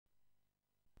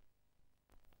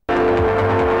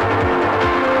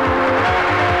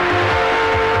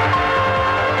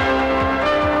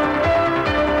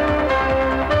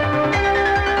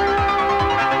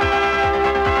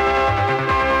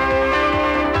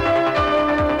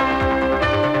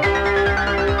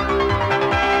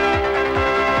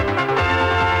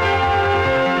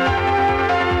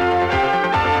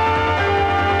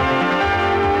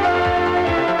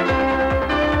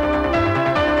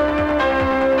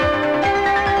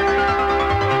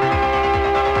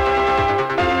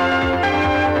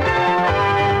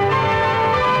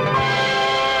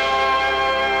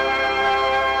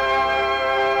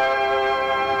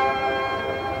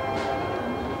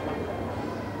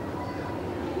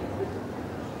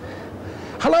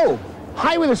Hello!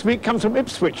 Highway this week comes from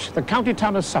Ipswich, the county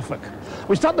town of Suffolk.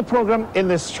 We start the programme in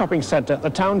this shopping centre,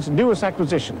 the town's newest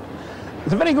acquisition.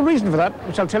 There's a very good reason for that,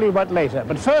 which I'll tell you about later.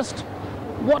 But first,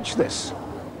 watch this.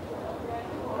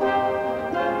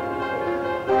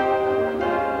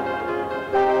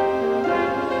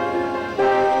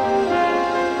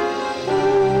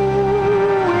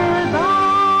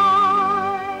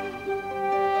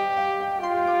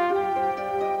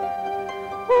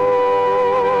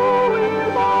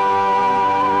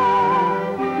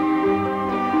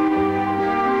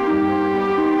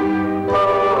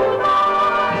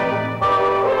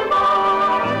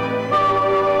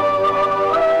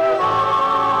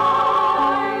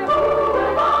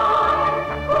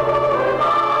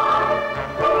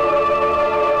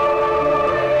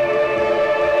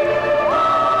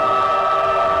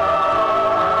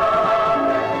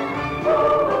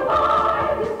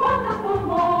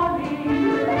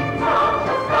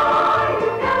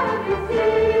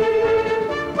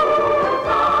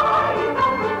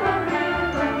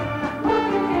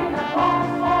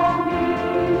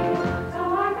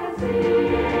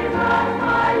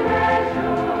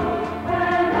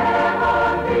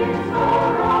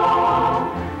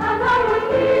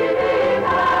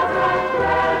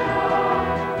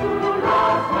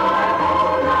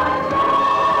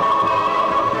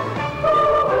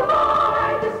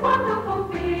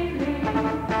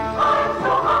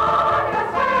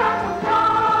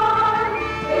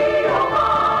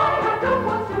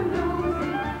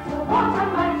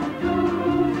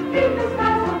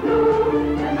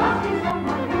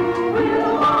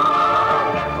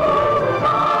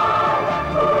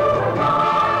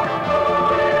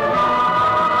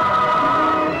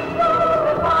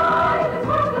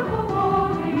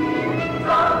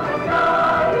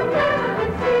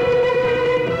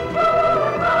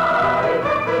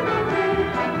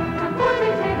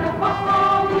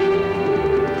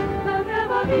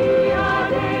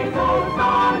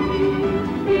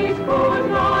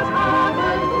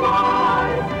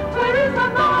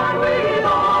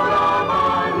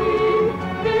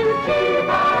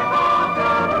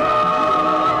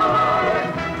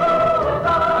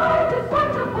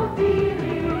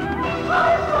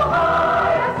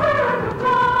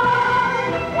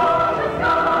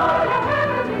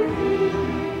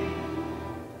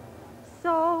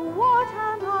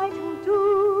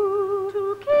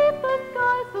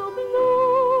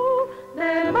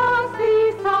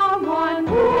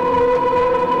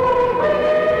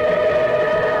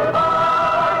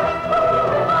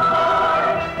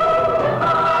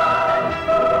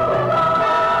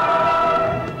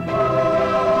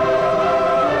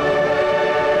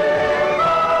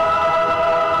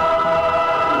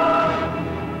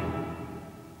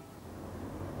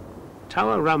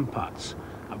 Tower Ramparts,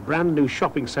 a brand new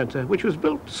shopping centre which was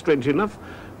built, strangely enough,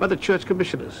 by the church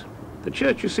commissioners. The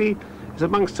church, you see, is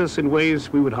amongst us in ways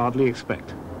we would hardly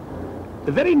expect.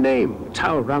 The very name,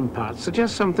 Tower Ramparts,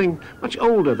 suggests something much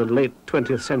older than late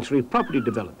 20th century property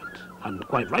development, and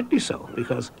quite rightly so,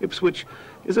 because Ipswich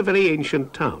is a very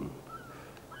ancient town.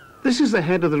 This is the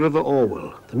head of the River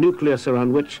Orwell, the nucleus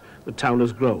around which the town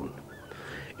has grown.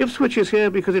 Ipswich is here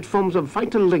because it forms a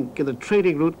vital link in the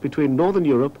trading route between Northern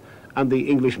Europe and the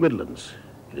English Midlands.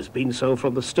 It has been so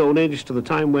from the Stone Age to the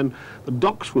time when the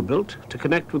docks were built to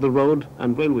connect with the road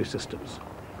and railway systems.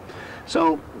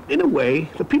 So, in a way,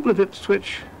 the people of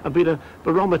Ipswich have been a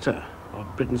barometer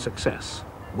of Britain's success.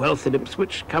 Wealth in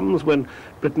Ipswich comes when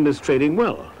Britain is trading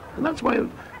well, and that's why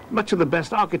much of the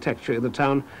best architecture in the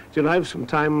town derives from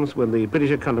times when the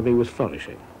British economy was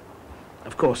flourishing.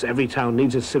 Of course, every town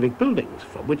needs its civic buildings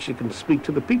from which it can speak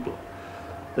to the people.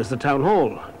 There's the Town Hall,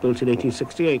 built in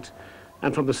 1868,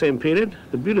 and from the same period,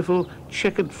 the beautiful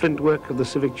checkered flintwork of the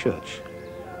civic church.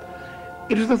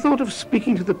 It was the thought of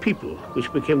speaking to the people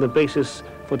which became the basis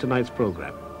for tonight's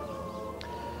programme.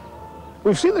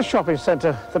 We've seen the shopping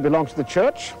centre that belongs to the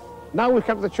church. Now we've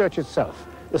come to the church itself,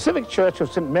 the civic church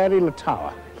of St Mary le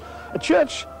Tower, a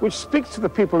church which speaks to the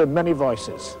people in many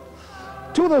voices.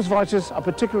 Two of those voices are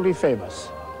particularly famous.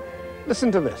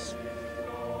 Listen to this.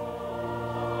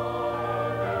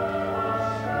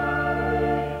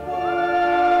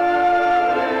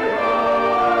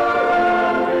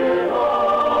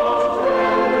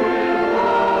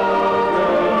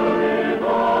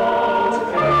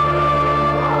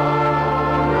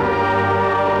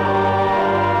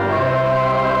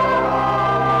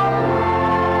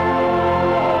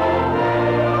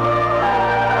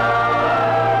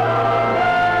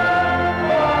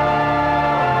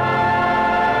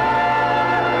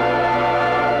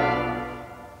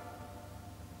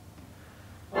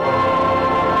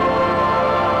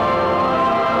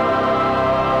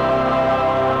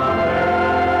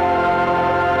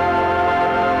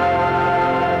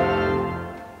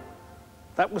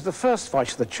 was the first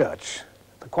voice of the church,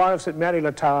 the choir of St Mary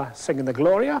Le Tower singing the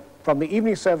Gloria from the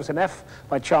evening service in F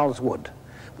by Charles Wood.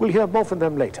 We'll hear both of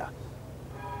them later.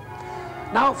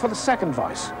 Now for the second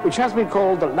voice, which has been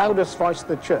called the loudest voice of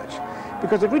the church,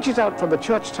 because it reaches out from the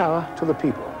church tower to the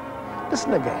people.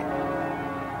 Listen again.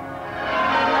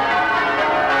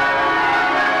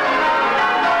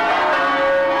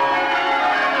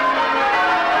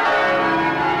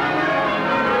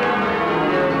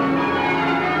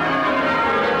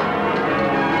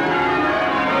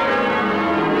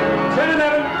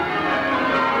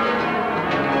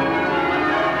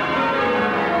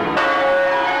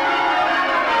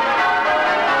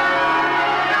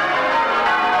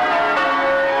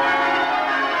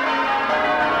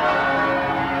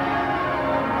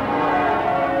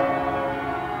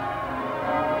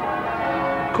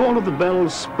 The call of the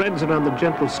bells spreads around the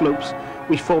gentle slopes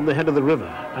which form the head of the river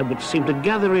and which seem to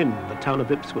gather in the town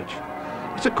of Ipswich.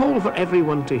 It's a call for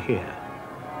everyone to hear.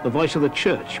 The voice of the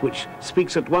church which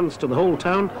speaks at once to the whole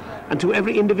town and to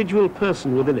every individual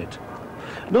person within it.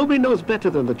 Nobody knows better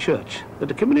than the church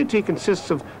that a community consists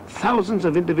of thousands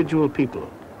of individual people,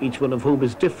 each one of whom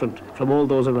is different from all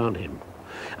those around him.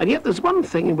 And yet there's one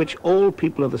thing in which all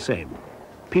people are the same.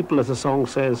 People, as the song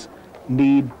says,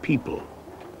 need people.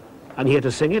 And here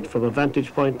to sing it from a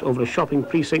vantage point over a shopping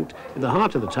precinct in the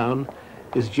heart of the town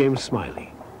is James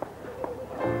Smiley.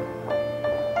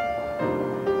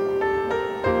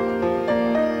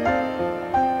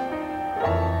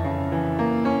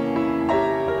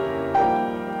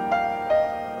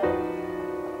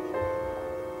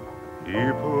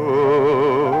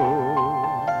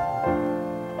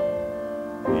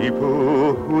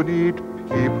 People who need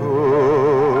people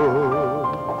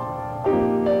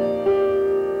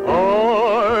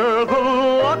are the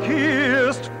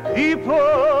luckiest people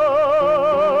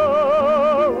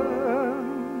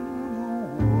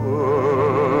in the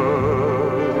world.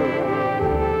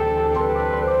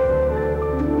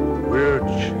 We're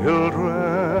children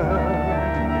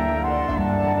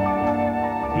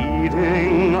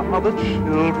eating other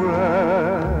children,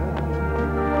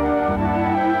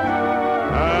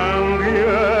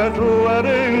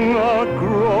 letting our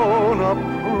grown-up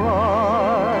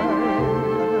pride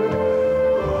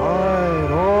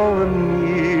hide all the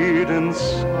need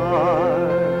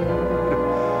inside,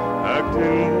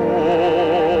 acting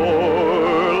more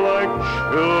like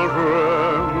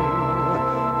children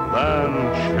than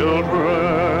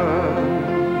children.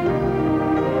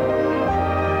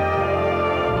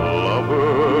 Lovers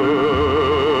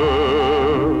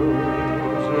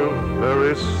are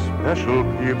very special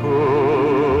people.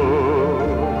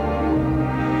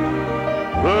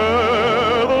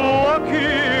 They're the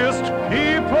luckiest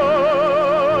people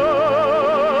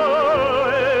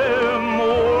in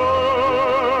the world.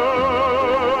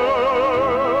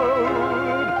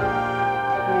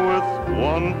 With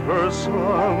one person,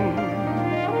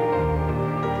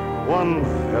 one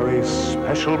very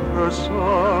special person,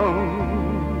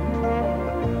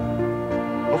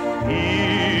 a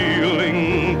feeling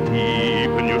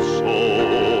deep in your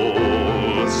soul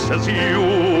says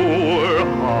you're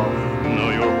half.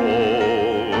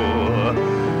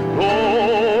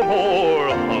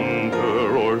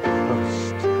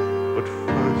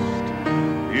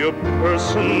 A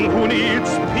person who needs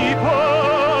people,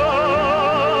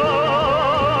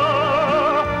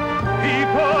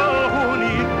 people who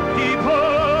need people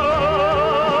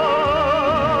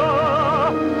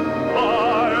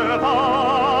are the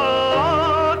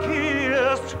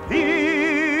luckiest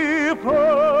people.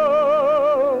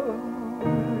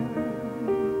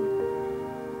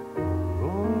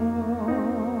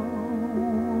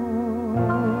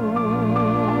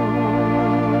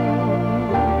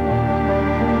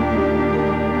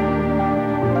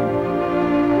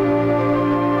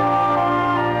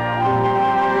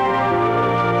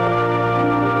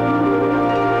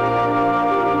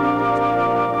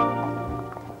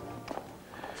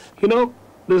 You know,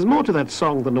 there's more to that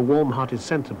song than a warm-hearted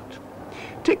sentiment.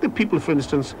 Take the people, for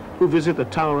instance, who visit the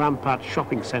Tower Rampart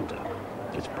shopping centre.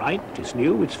 It's bright, it's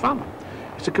new, it's fun.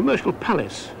 It's a commercial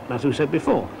palace, and as we said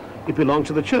before, it belongs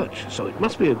to the church, so it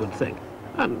must be a good thing.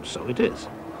 And so it is.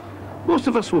 Most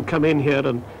of us will come in here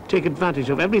and take advantage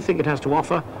of everything it has to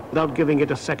offer without giving it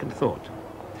a second thought.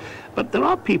 But there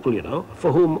are people, you know,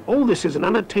 for whom all this is an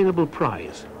unattainable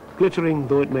prize, glittering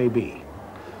though it may be.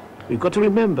 We've got to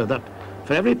remember that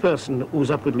for every person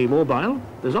who's upwardly mobile,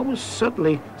 there's almost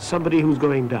certainly somebody who's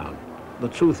going down. The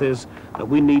truth is that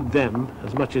we need them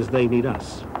as much as they need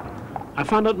us. I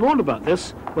found out more about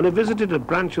this when I visited a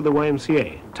branch of the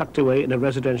YMCA, tucked away in a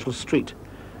residential street.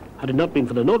 Had it not been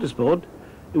for the notice board,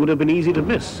 it would have been easy to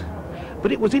miss.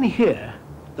 But it was in here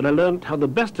that I learned how the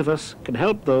best of us can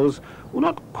help those who are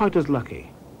not quite as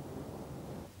lucky.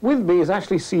 With me is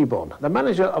Ashley Seaborn, the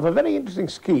manager of a very interesting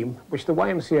scheme which the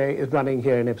YMCA is running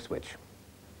here in Ipswich.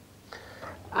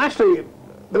 Ashley,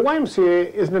 the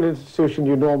YMCA isn't an institution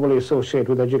you normally associate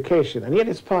with education, and yet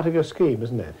it's part of your scheme,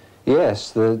 isn't it? Yes,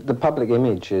 the public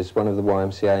image is one of the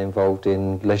YMCA involved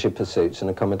in leisure pursuits and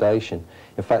accommodation.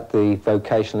 In fact, the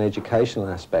vocational educational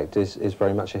aspect is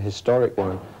very much a historic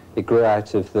one. It grew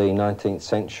out of the 19th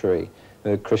century,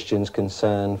 Christians'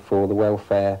 concern for the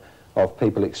welfare of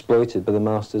people exploited by the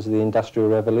masters of the Industrial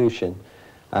Revolution.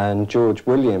 And George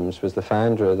Williams was the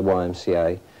founder of the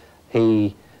YMCA.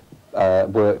 He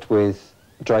worked with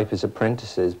drapers'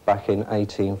 apprentices back in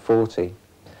 1840.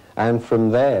 And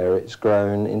from there, it's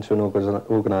grown into an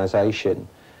organisation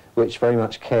which very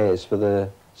much cares for the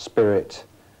spirit,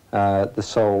 the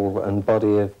soul and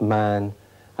body of man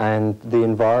and the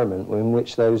environment in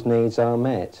which those needs are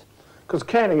met. Because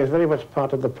caring is very much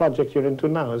part of the project you're into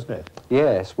now, isn't it?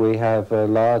 Yes, we have a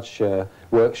large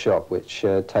workshop which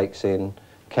takes in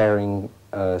caring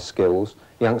skills,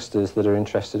 youngsters that are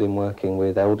interested in working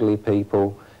with elderly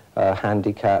people,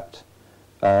 handicapped,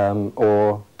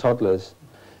 or toddlers.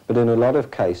 But in a lot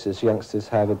of cases, youngsters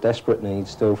have a desperate need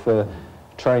still for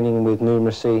training with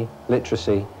numeracy,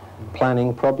 literacy,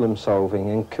 planning, problem solving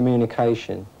and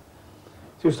communication.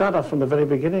 So you start off from the very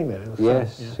beginning then?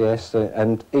 Yes, yes,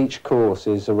 and each course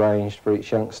is arranged for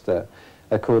each youngster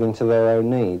according to their own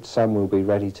needs. Some will be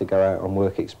ready to go out on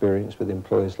work experience with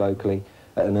employers locally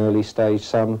at an early stage.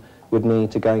 Some would need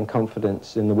to gain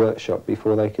confidence in the workshop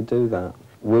before they could do that.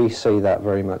 We see that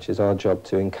very much as our job,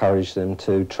 to encourage them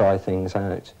to try things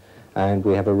out. And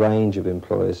we have a range of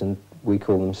employers, and we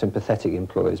call them sympathetic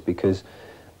employers, because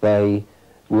they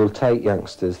will take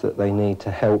youngsters that they need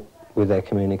to help with their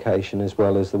communication as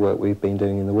well as the work we've been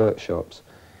doing in the workshops.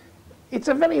 It's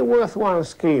a very worthwhile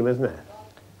scheme, isn't it?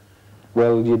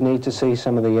 Well, you'd need to see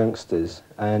some of the youngsters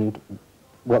and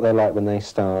what they're like when they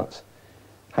start,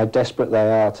 how desperate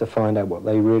they are to find out what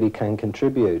they really can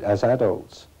contribute as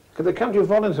adults. Because they come to you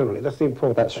voluntarily, that's the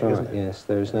important thing, That's right, isn't it? yes.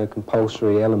 There is no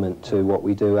compulsory element to what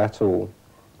we do at all.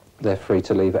 They're free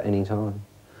to leave at any time.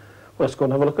 Well, let's go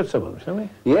and have a look at some of them, shall we?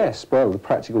 Yes, well, the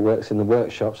practical work's in the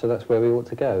workshop, so that's where we ought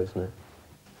to go, isn't it?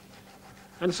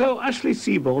 And so Ashley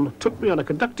Seaborn took me on a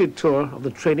conducted tour of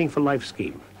the Training for Life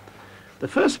scheme. The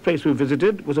first place we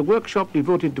visited was a workshop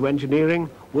devoted to engineering,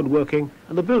 woodworking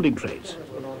and the building trades.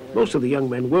 Most of the young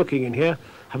men working in here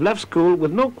have left school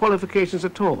with no qualifications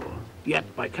at all.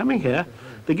 Yet, by coming here,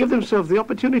 they give themselves the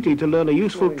opportunity to learn a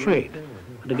useful trade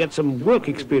and to get some work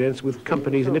experience with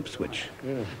companies in Ipswich.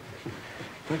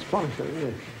 That's polished,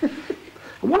 isn't it?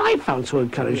 And what I found so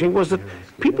encouraging was that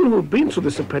people who have been through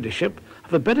this apprenticeship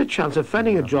have a better chance of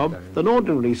finding a job than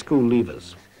ordinary school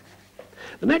leavers.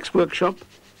 The next workshop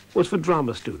was for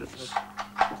drama students.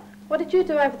 What did you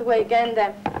do over the weekend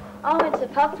then? I went to the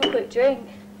pub for a quick drink.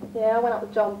 Yeah, I went up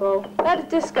with John Bull. They had a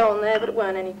disco on there, but it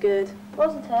weren't any good.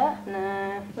 Wasn't it?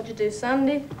 Nah. What'd you do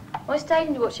Sunday? I stayed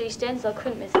in to watch EastEnders, I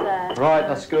couldn't miss that. Right,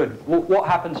 that's good. Well, what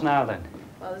happens now then?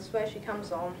 Well, this is where she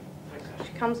comes on.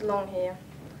 She comes along here,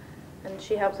 and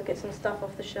she helps her get some stuff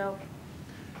off the shelf.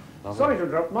 Lovely. Sorry to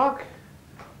interrupt, Mark.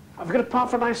 I've got a part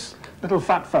for a nice little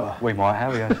fat fella. We might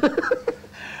have, yeah.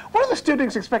 What do the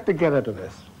students expect to get out of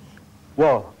this?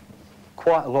 Well,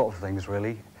 quite a lot of things,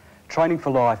 really. Training for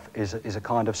Life is a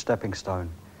kind of stepping stone.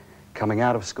 Coming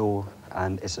out of school,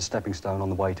 and it's a stepping stone on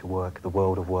the way to work, the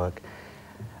world of work.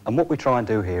 And what we try and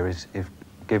do here is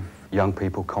give young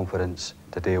people confidence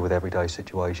to deal with everyday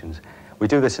situations. We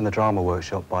do this in the drama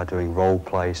workshop by doing role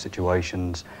play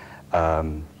situations,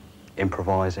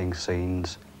 improvising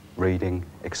scenes, reading,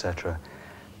 etc.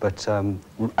 But,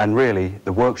 and really,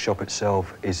 the workshop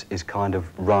itself is kind of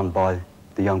run by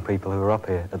the young people who are up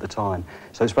here at the time.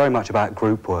 So it's very much about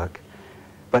group work.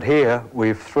 But here, we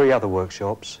have 3 other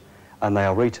workshops, and they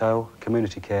are retail,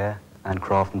 community care, and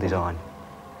craft and design.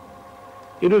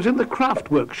 It was in the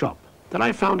craft workshop that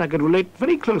I found I could relate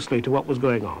very closely to what was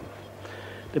going on.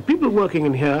 The people working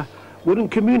in here were in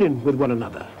communion with one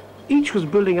another. Each was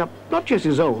building up not just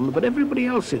his own, but everybody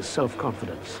else's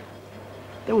self-confidence.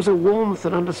 There was a warmth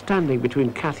and understanding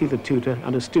between Cathy, the tutor,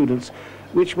 and her students,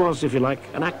 which was, if you like,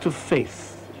 an act of faith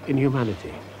in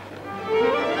humanity.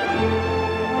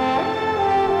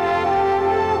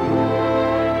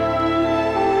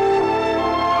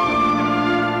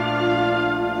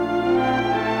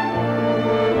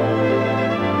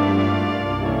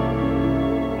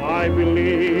 I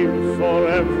believe for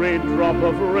every drop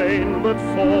of rain that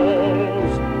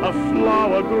falls, a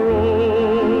flower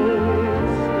grows.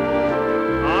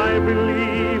 I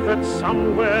believe that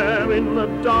somewhere in the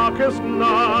darkest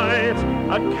night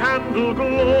a candle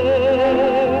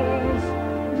glows.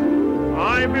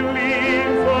 I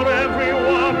believe for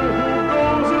everyone who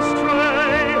goes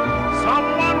astray,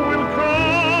 someone will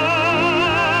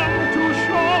come to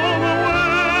show the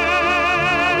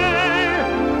way.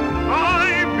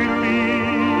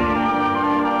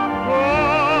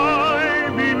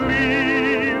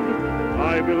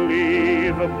 I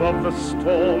believe above the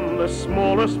storm the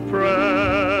smallest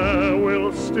prayer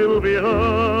will still be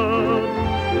heard.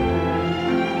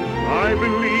 I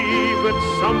believe that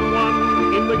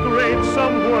someone in the great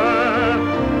somewhere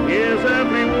hears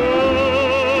every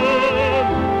word.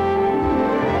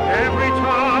 Every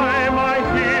time I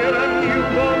hear a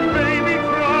newborn baby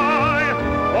cry,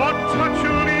 or touch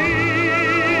a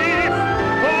leaf,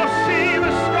 or see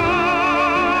the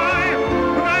sky,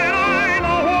 then I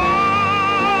know why.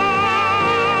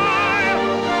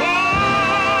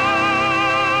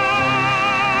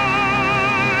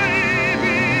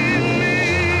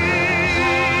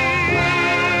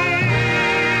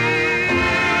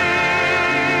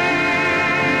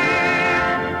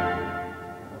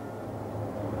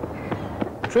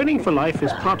 Training for life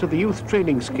is part of the youth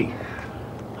training scheme.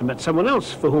 I met someone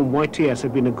else for whom YTS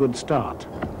had been a good start.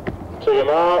 To your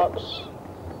marks.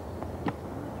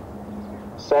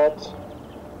 Set.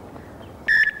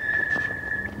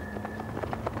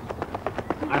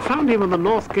 I found him on the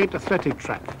Northgate athletic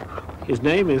track. His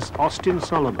name is Austin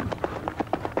Solomon.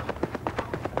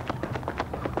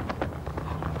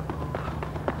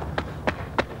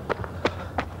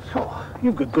 Oh,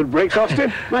 you've got good breaks,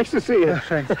 Austin. Nice to see you.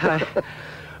 Thanks. Hi.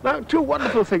 Now, two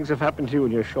wonderful things have happened to you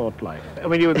in your short life. I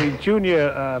mean, you were the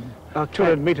junior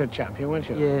 200-metre champion, weren't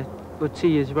you? Yeah, well, 2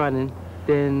 years running.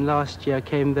 Then last year I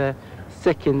came there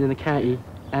second in the county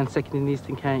and second in the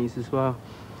Eastern Counties as well.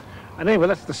 And anyway,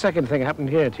 that's the second thing that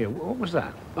happened here to you. What was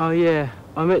that? Oh yeah,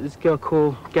 I met this girl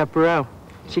called Gabrielle.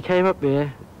 She came up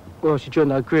here, well, she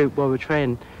joined our group while we were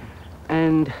training.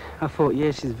 And I thought, yeah,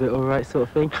 she's a bit all right sort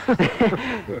of thing.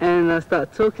 And I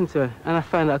started talking to her, and I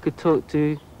found out I could talk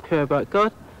to her about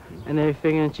God and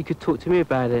everything, and she could talk to me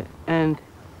about it. And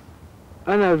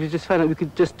I know, we just found out we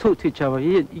could just talk to each other.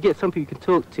 You get some people you can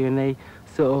talk to and they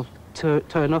sort of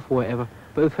turn off or whatever.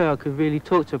 But with her, I could really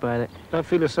talk to her about it. Don't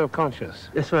feel as self-conscious.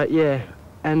 That's right, yeah.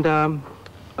 And I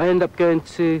ended up going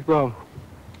to, well,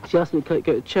 she asked me to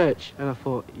go to church, and I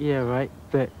thought, yeah, right.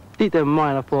 But deep down in my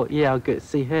mind, I thought, yeah, I'll go to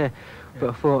see her.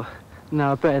 But I thought,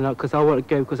 no, I better not, because I want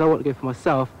to go for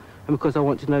myself, and because I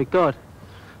want to know God.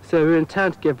 So we were in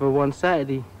town together one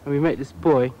Saturday, and we met this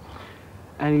boy,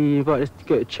 and he invited us to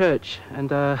go to church.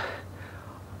 And I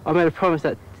made a promise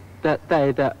that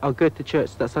day that I'll go to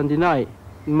church that Sunday night.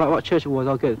 No matter what church it was,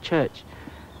 I'll go to church.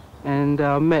 And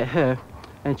I met her,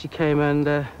 and she came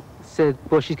and said,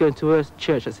 well, she's going to her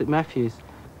church at St. Matthew's.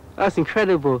 That's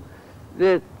incredible.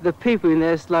 The people in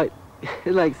there, it's like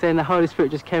saying the Holy Spirit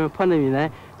just came upon them, you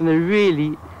know, and they're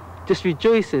really just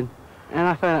rejoicing. And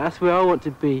I found that's where I want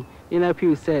to be. You know,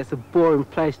 people say it's a boring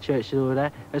place, church and all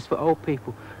that, it's for old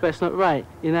people. But it's not right,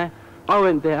 you know. I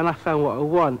went there and I found what I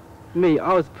want. Me,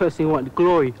 I was the person who wanted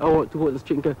glory. I wanted to walk the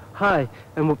street and go, hi.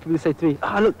 And what people say to me,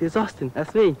 oh, look, there's Austin,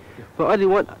 that's me. But I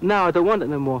didn't want, now I don't want it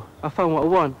no more. I found what I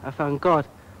want. I found God.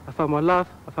 I found my love,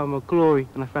 I found my glory,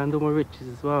 and I found all my riches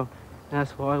as well. And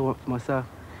that's what I want for myself.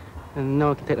 And no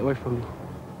one can take that away from me.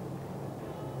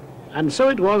 And so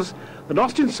it was that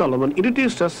Austin Solomon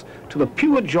introduced us to the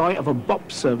pure joy of a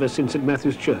bop service in St.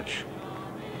 Matthew's Church.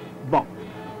 Bop,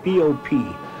 B-O-P,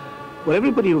 where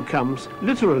everybody who comes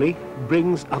literally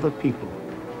brings other people.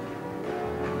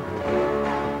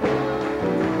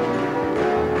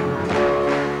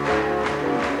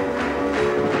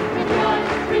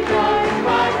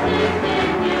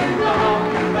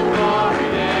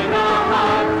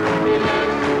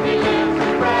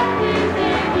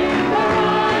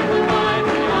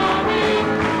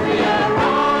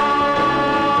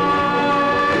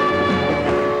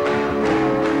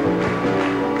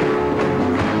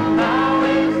 Now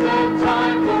is the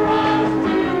time for us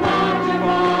to march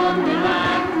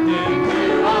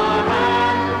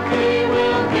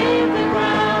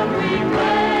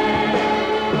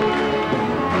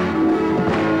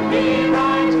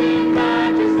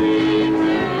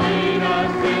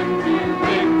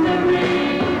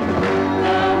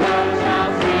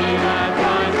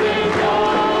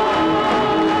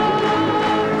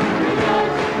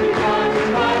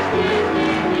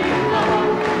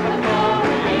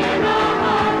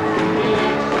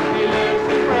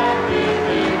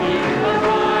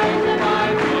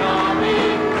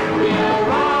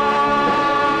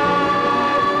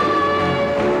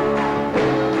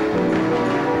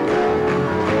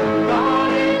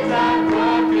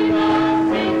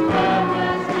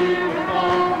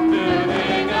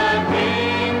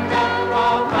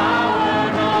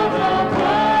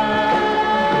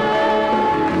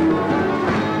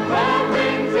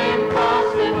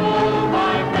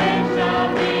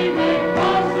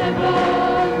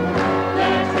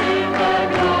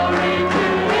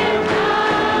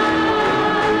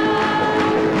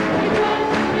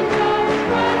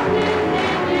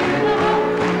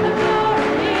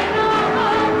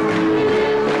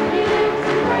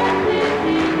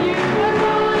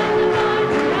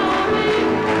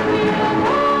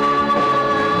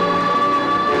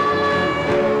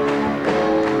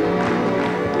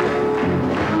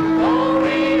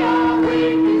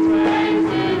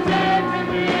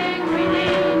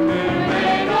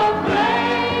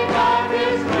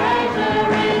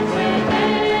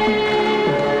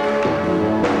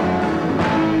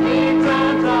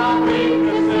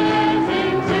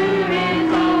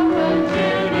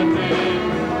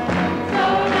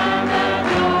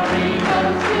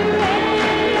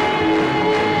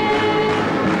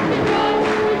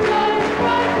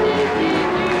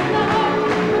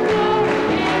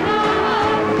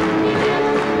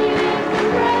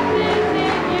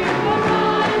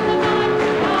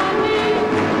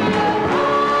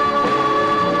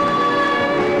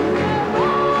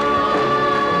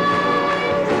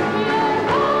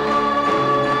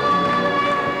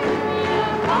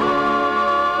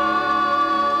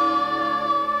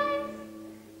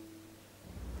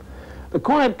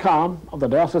quiet calm of the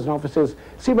diocesan offices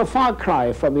seem a far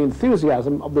cry from the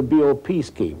enthusiasm of the BOP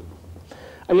scheme.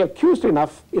 And yet, curiously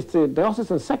enough, it's the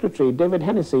diocesan secretary, David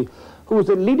Hennessy, who is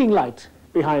the leading light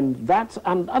behind that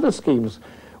and other schemes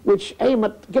which aim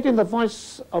at getting the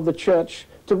voice of the church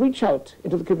to reach out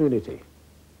into the community.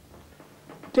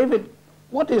 David,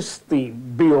 what is the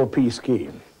BOP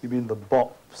scheme? You mean the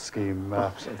BOP scheme?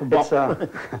 The BOP.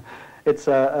 It's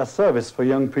a service for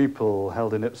young people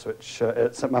held in Ipswich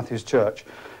at St Matthew's Church.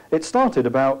 It started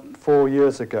about 4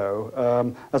 years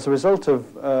ago as a result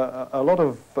of a lot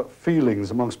of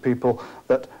feelings amongst people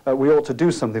that we ought to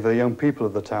do something for the young people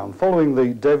of the town. Following the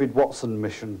David Watson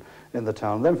mission in the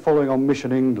town, then following on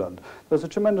Mission England, there's a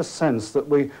tremendous sense that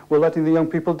we were letting the young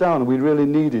people down, and we really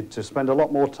needed to spend a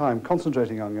lot more time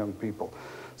concentrating on young people.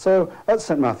 So at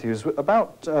St Matthew's,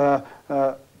 about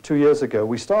 2 years ago,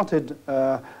 we started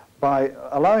by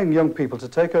allowing young people to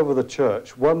take over the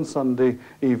church one Sunday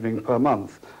evening per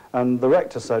month. And the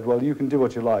rector said, well, you can do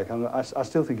what you like. And I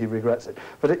still think he regrets it.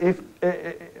 But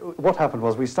what happened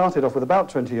was we started off with about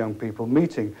 20 young people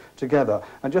meeting together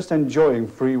and just enjoying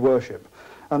free worship.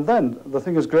 And then the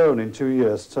thing has grown in 2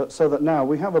 years so that now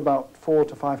we have about 400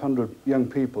 to 500 young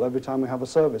people every time we have a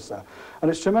service there.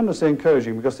 And it's tremendously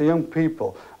encouraging because the young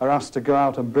people are asked to go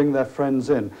out and bring their friends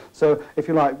in. So if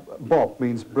you like, BOP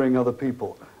means bring other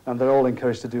people, and they're all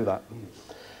encouraged to do that.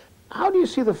 How do you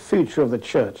see the future of the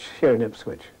church here in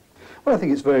Ipswich? Well, I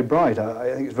think it's very bright.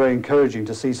 I think it's very encouraging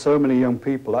to see so many young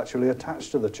people actually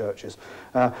attached to the churches.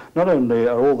 Not only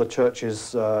are all the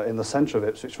churches in the centre of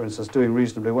Ipswich, for instance, doing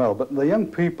reasonably well, but the young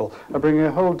people are bringing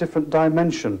a whole different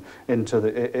dimension into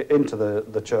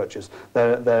the churches.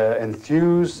 They're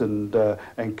enthused and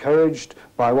encouraged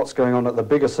by what's going on at the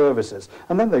bigger services,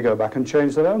 and then they go back and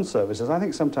change their own services. I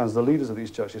think sometimes the leaders of these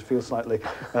churches feel slightly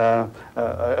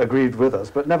aggrieved with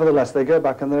us, but nevertheless they go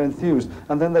back and they're enthused,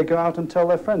 and then they go out and tell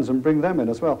their friends and bring them in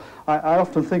as well. I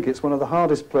often think it's one of the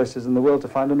hardest places in the world to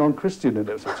find a non-Christian in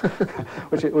Ipswich,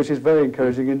 which is very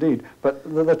encouraging indeed. But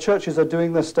the churches are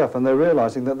doing their stuff, and they're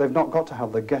realising that they've not got to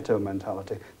have the ghetto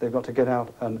mentality. They've got to get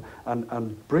out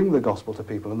and bring the gospel to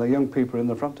people, and the young people are in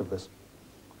the front of this.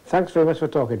 Thanks very much for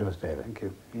talking to us, David. Thank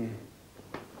you.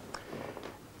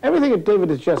 Everything that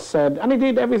David has just said, and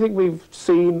indeed everything we've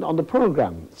seen on the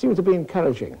programme, seems to be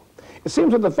encouraging. It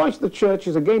seems that the voice of the church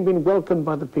is again being welcomed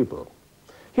by the people.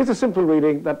 Here's a simple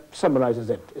reading that summarises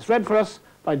it. It's read for us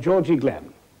by Georgie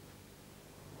Glenn.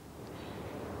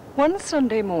 One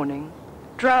Sunday morning,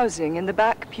 drowsing in the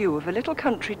back pew of a little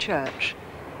country church,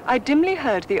 I dimly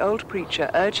heard the old preacher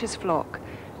urge his flock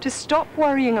to stop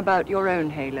worrying about your own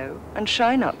halo and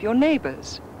shine up your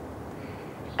neighbour's.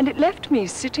 And it left me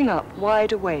sitting up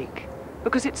wide awake,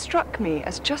 because it struck me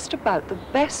as just about the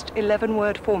best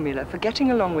 11-word formula for getting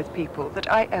along with people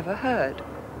that I ever heard.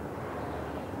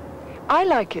 I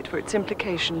like it for its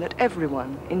implication that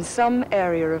everyone in some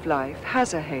area of life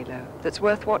has a halo that's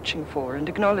worth watching for and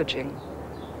acknowledging.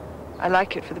 I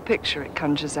like it for the picture it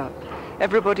conjures up,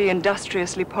 everybody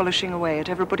industriously polishing away at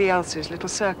everybody else's little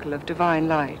circle of divine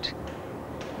light.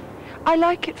 I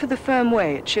like it for the firm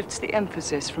way it shifts the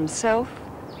emphasis from self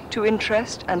to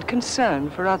interest and concern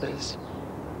for others.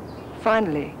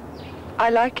 Finally, I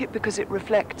like it because it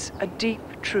reflects a deep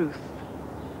truth.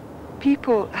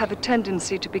 People have a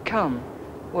tendency to become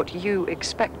what you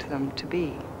expect them to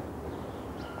be.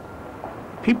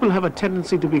 People have a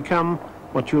tendency to become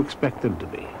what you expect them to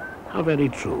be. How very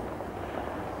true.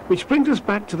 Which brings us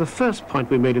back to the first point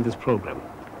we made in this programme,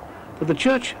 that the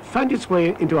church found its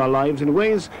way into our lives in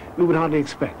ways we would hardly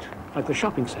expect, like the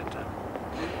shopping centre.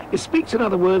 It speaks, in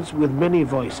other words, with many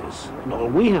voices, and all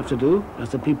we have to do, as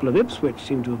the people of Ipswich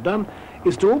seem to have done,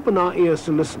 is to open our ears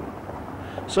to listen.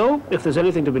 So, if there's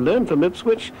anything to be learned from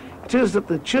Ipswich, it is that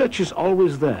the church is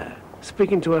always there,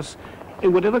 speaking to us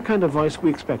in whatever kind of voice we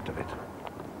expect of it.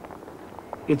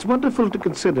 It's wonderful to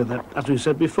consider that, as we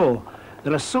said before,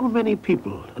 there are so many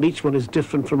people, and each one is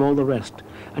different from all the rest,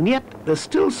 and yet there's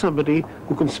still somebody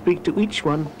who can speak to each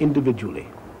one individually.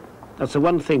 That's the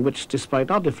one thing which,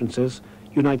 despite our differences,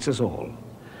 unites us all.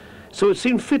 So it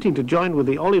seemed fitting to join with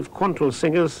the Olive Quantrill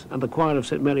Singers and the choir of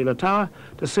St Mary Le Tower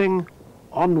to sing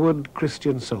Onward,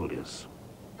 Christian Soldiers.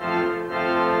 Against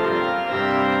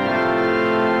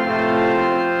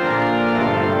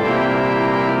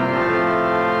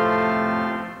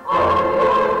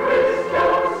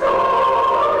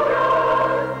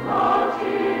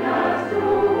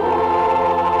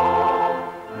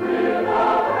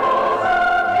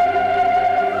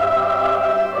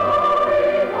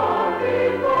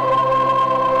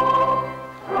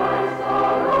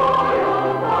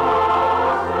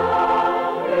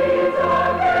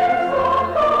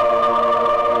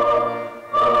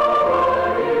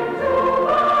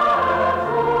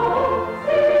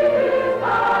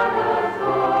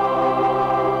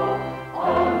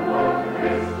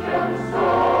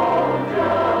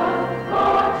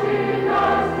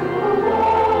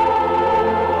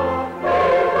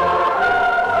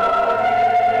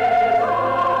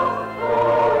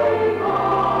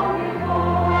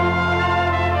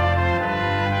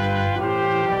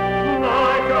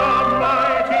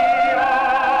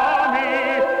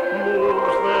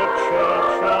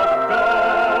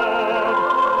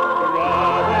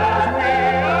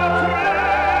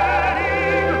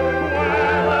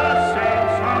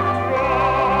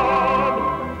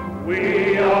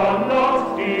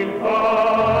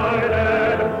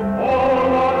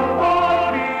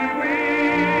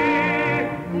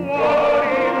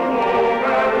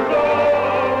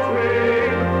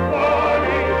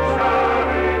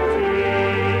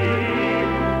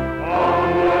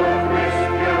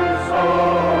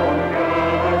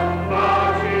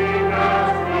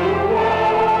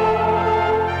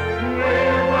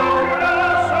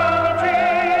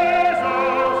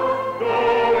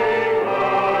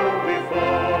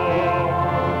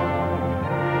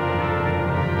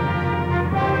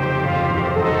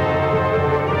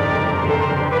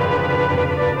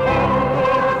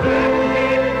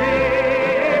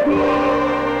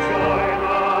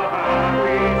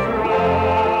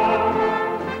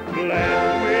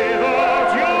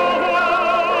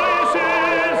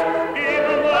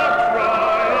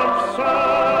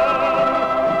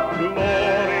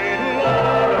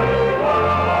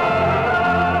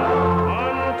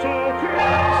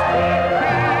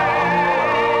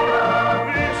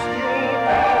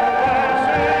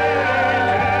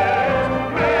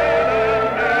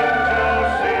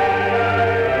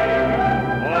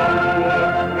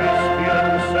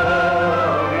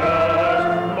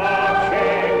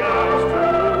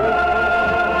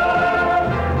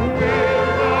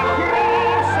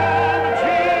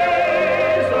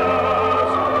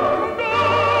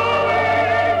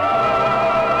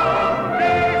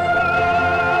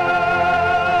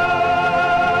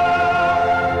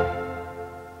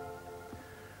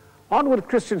Onward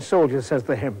Christian soldiers, says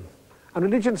the hymn, and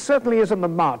religion certainly is on the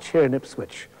march here in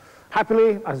Ipswich.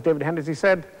 Happily, as David Hennessy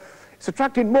said, it's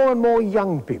attracting more and more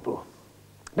young people.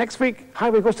 Next week,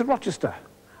 highway goes to Rochester.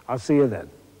 I'll see you then.